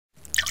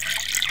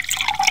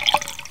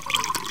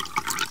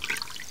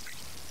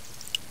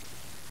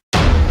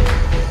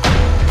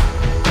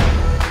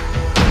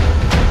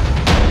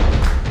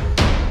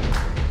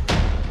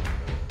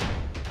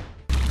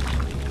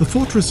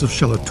fortress of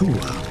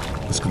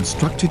Shalatura was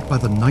constructed by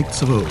the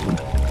knights of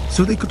old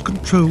so they could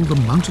control the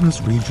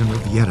mountainous region of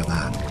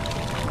Yerevan.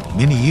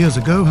 Many years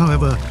ago,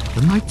 however,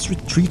 the knights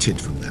retreated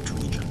from that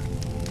region.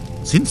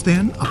 Since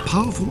then, a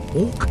powerful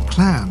orc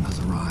clan has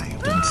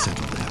arrived and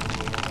settled there.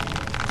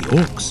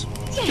 The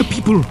orcs, a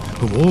people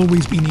who've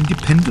always been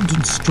independent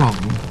and strong,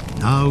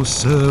 now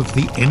serve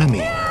the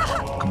enemy,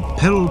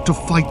 compelled to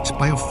fight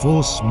by a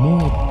force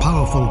more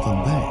powerful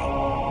than they.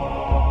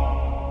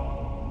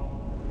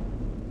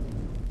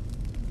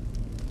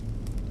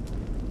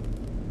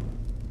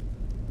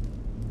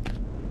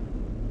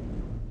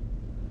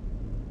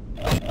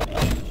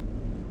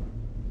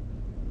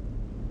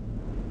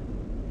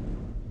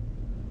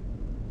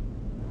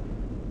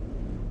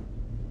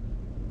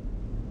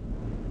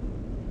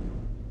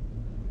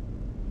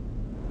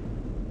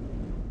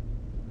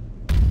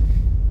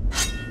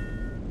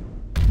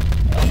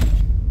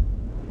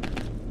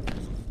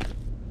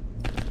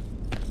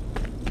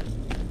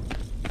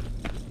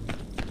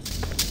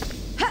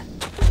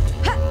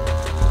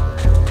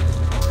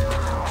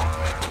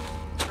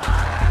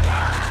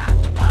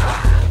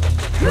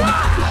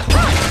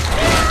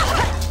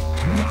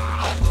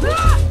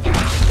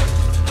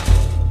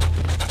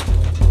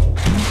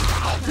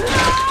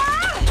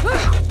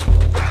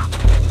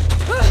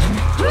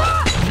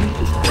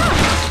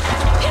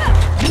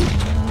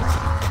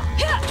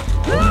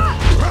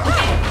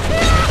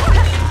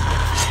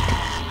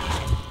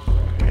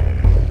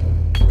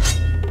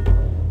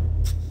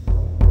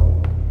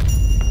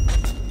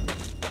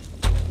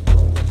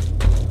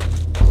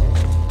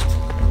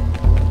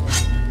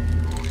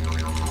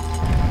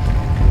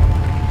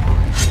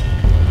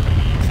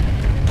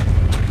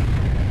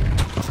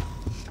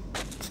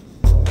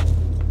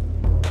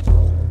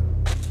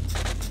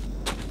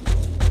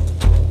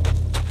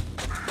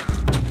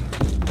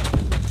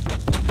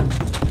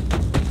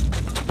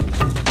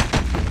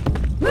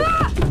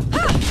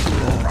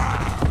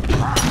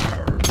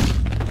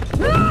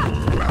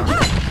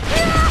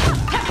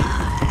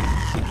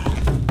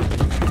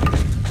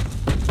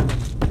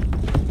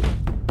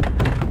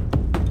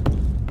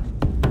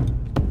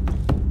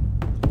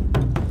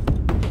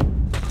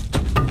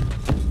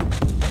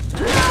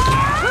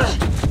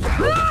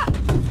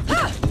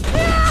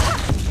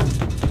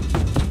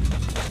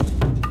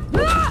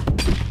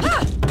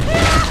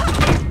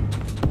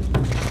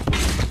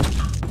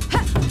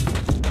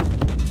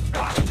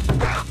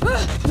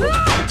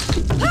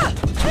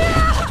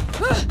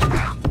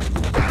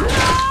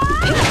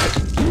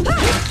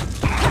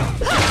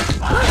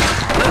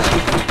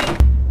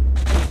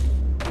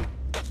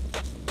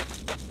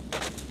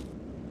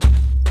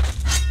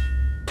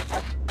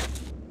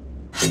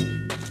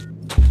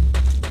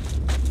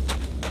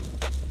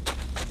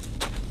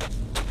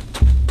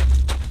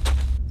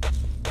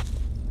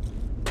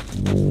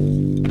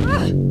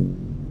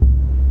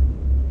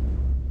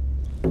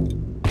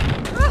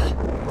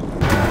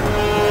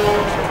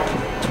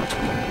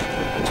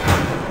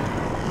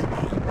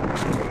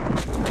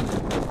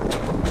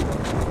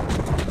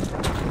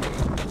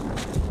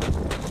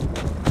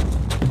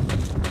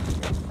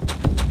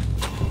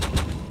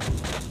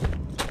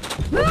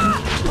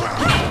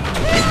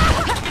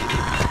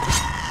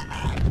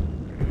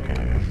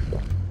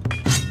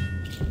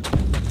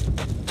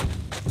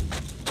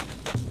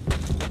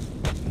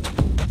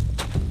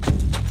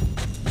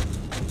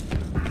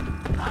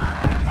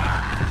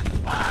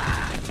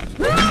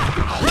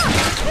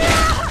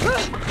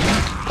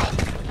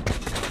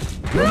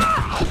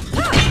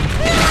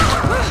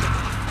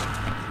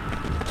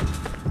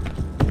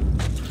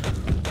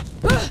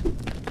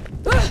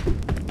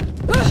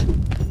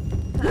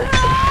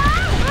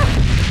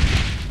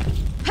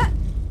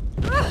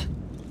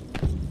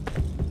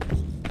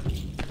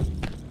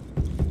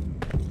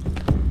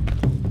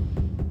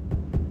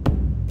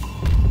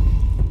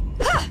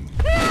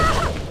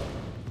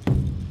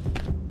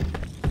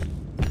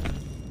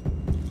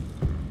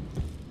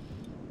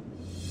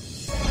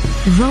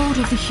 The road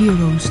of the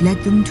heroes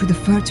led them to the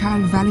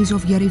fertile valleys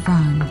of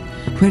Yerevan,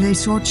 where they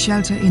sought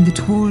shelter in the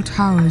tall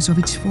towers of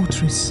its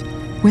fortress.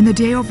 When the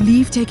day of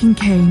leave-taking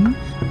came,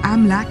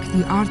 Amlak,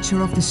 the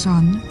Archer of the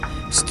Sun,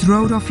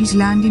 strode off his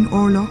land in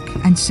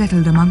Orlok and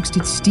settled amongst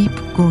its steep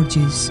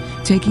gorges,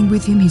 taking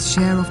with him his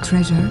share of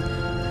treasure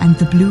and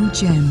the blue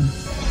gem.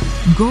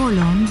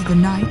 Gorlond, the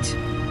knight,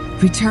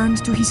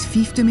 returned to his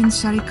fiefdom in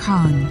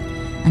Sarikhan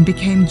and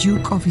became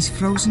Duke of his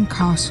frozen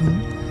castle,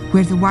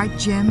 where the white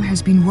gem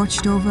has been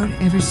watched over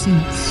ever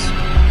since.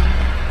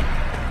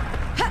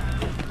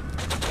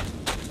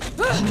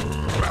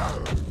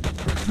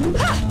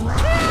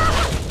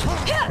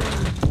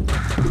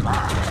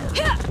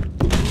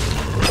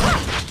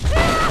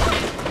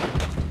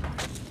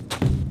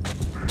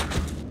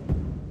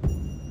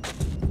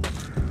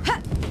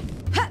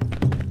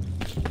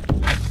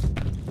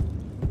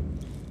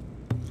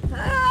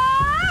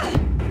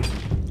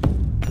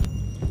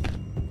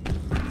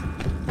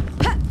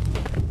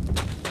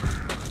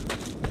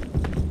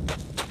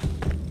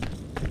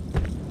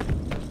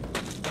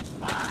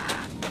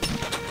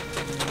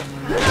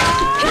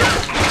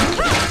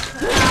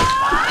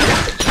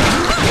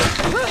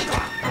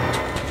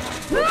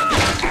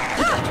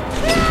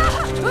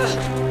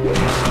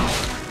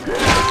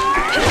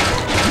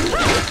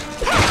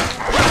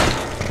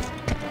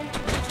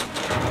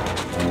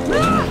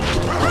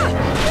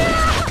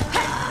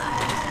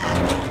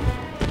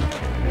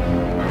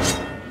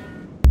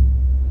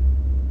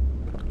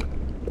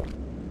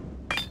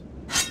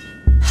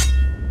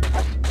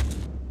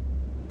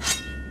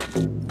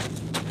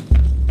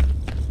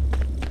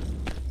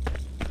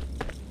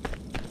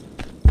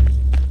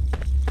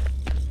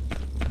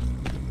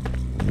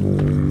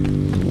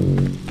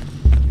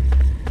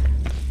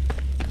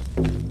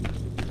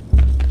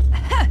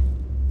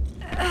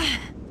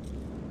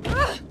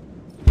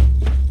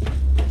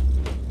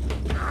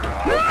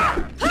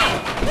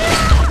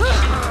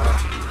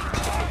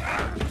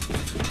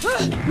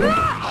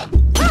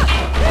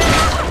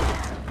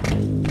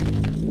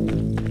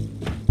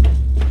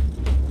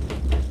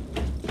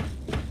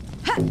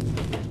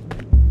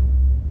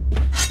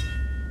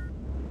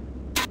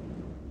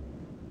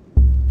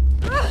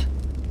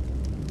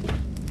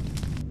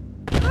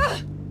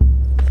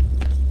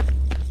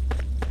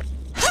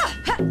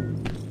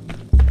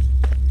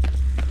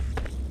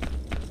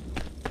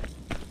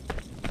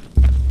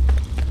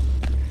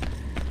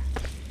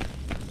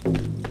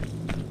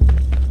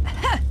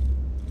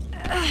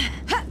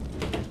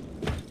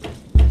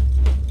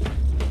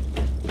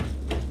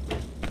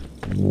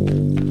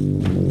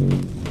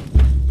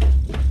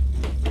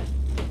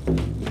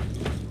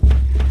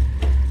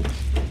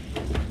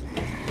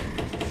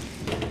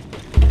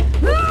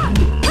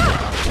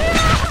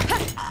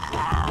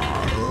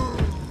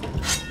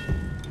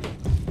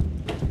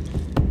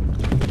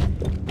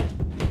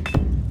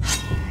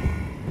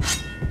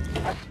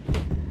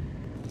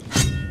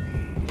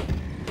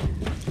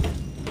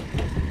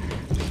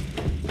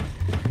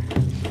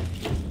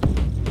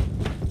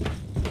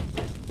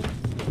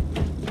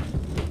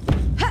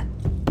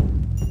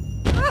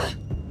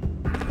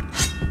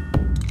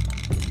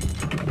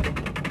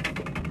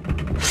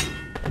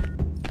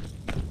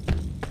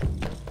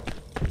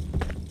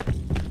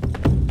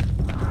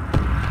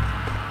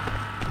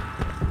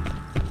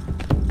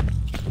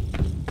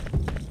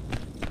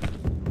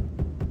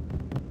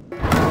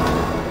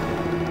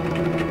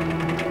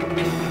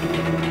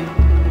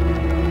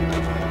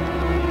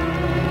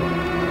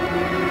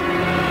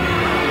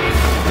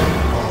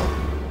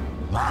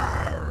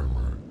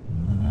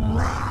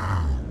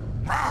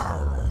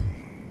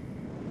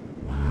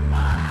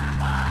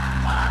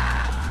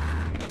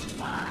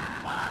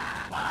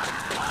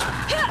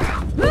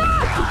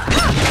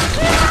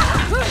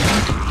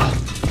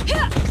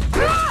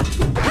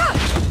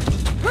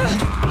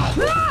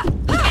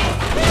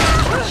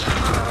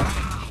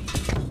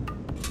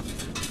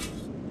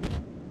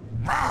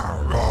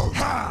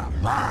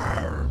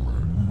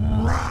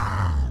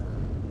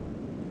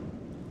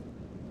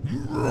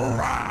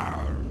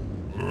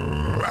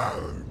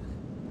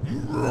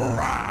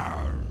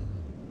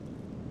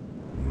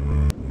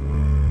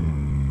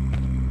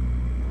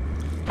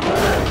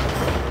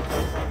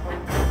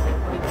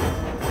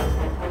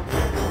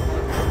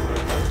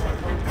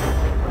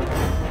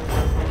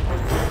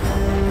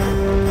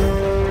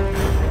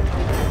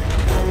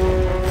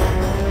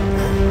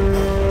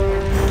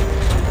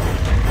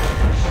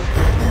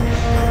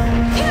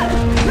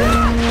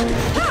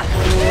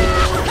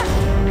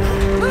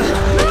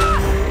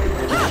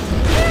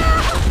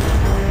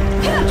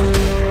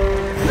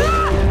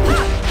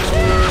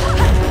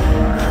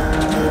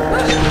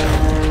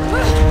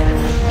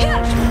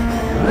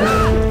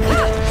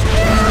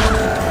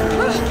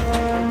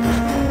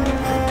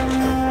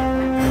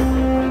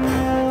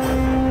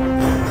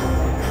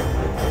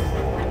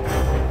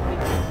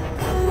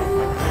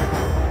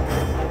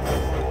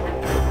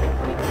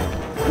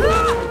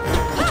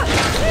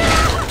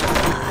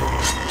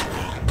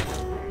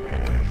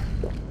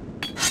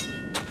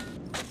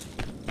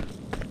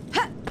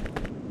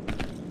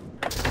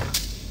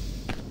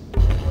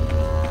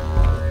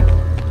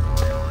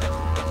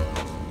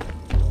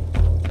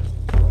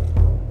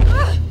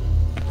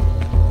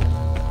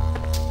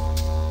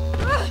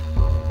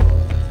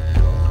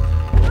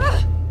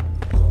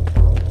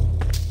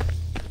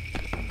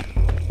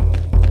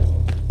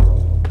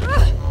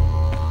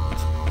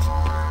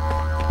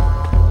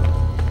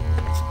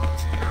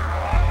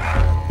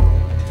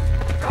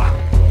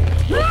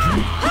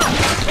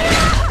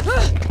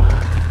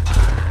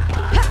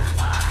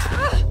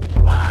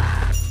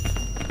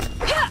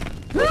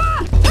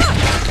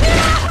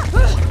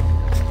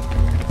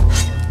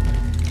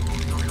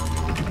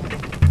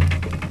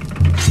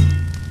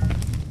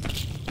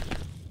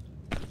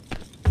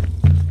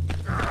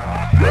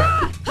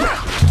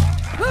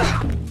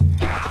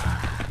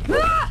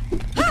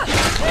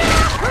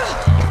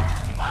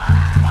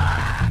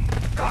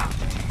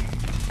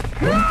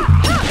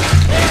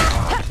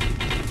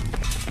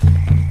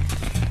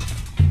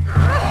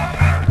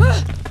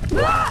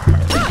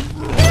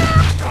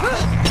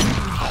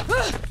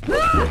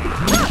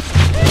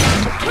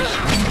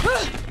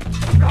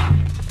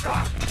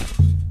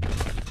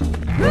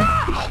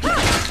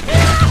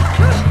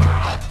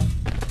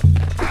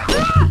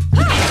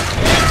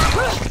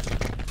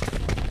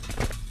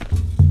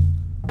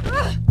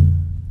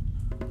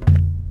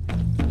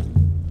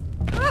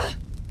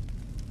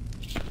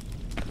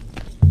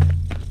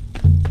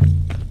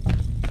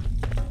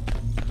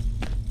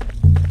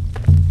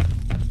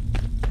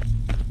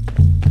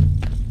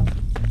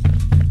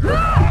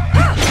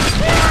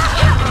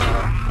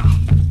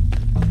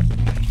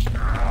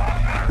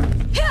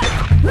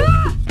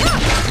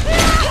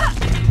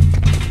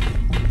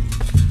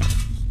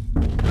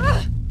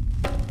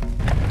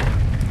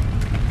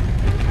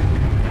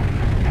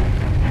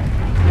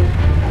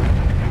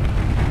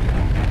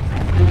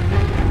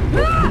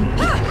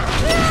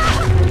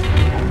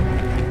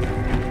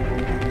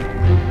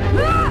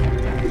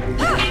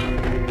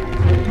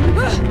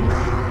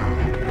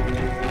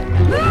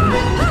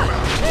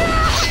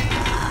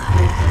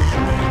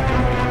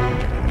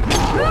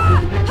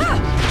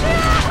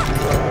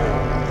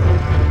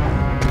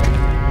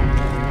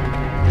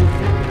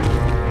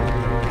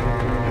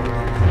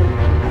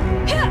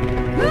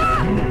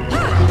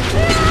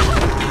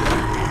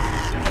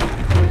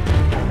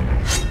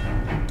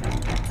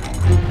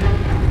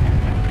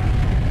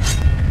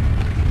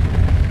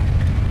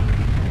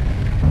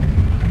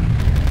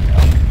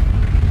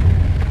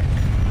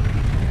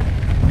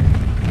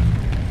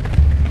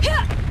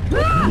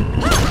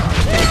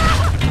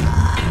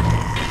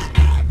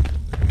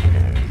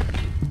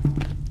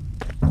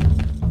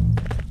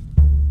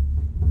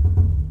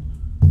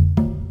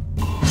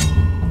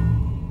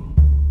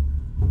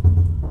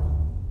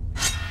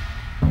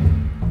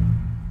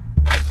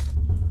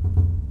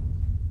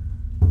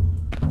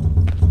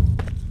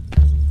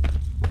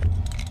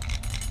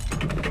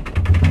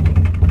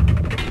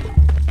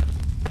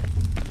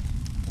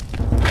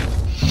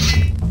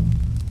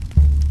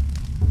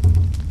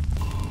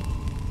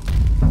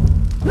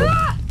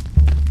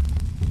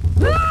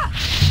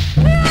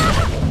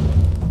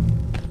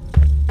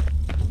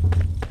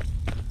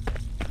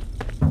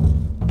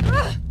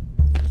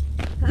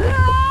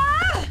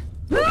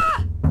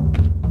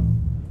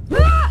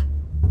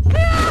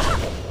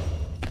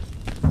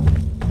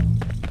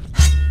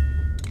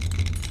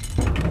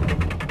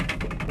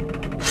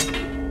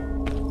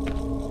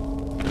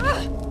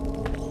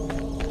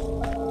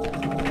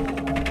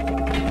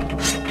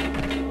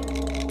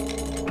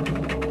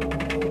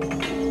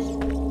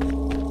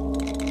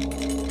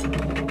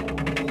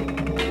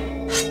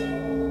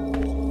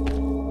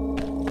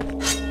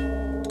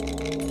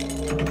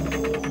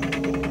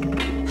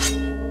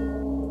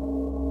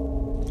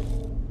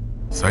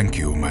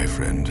 my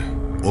friend.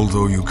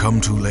 Although you come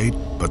too late,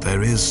 but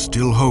there is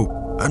still hope,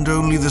 and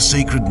only the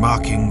sacred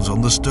markings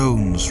on the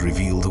stones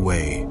reveal the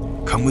way.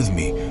 Come with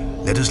me,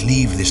 let us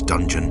leave this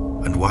dungeon,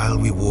 and while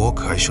we walk,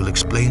 I shall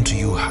explain to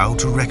you how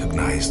to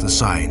recognize the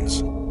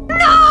signs.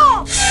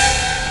 No!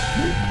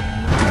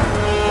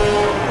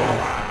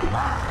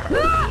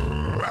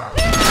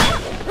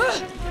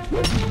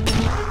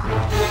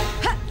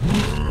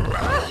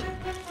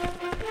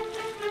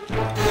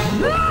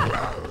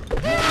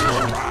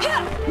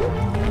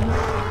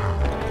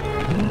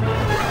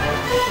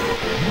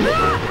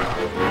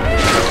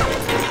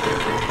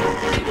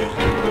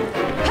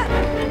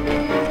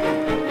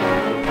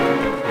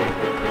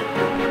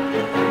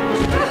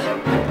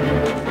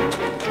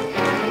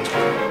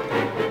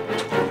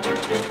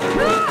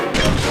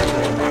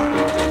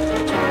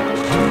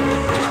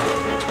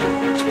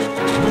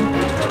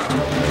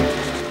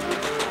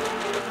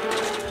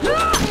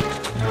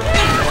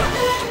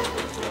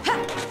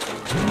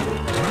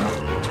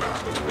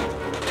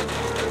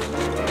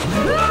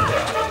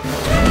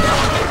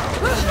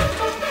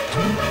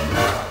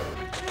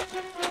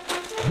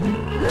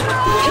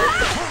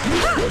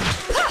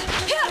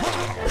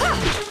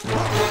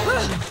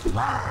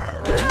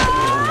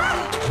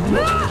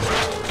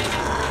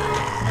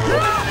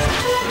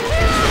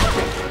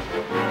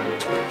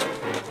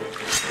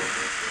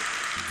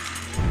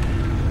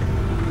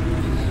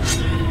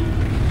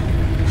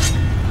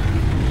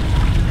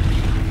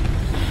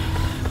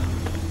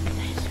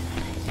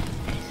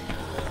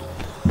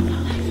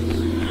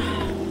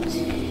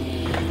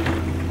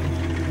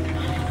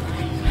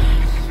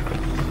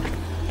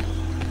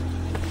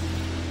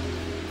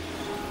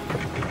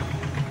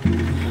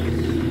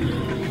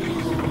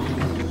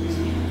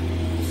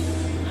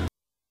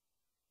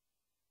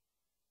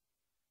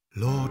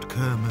 Lord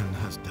Kerman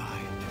has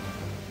died.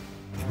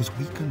 He was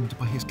weakened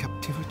by his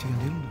captivity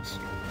and illness,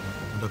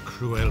 and a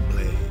cruel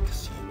blade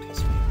sealed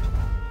his fate.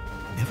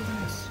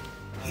 Nevertheless,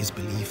 his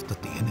belief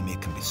that the enemy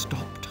can be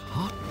stopped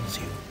heartens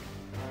you,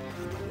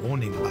 and the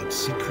warning about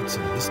secrets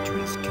and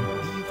mysteries can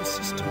be of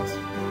assistance.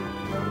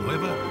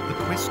 However, the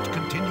quest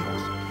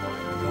continues.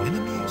 The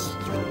enemy is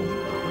threatening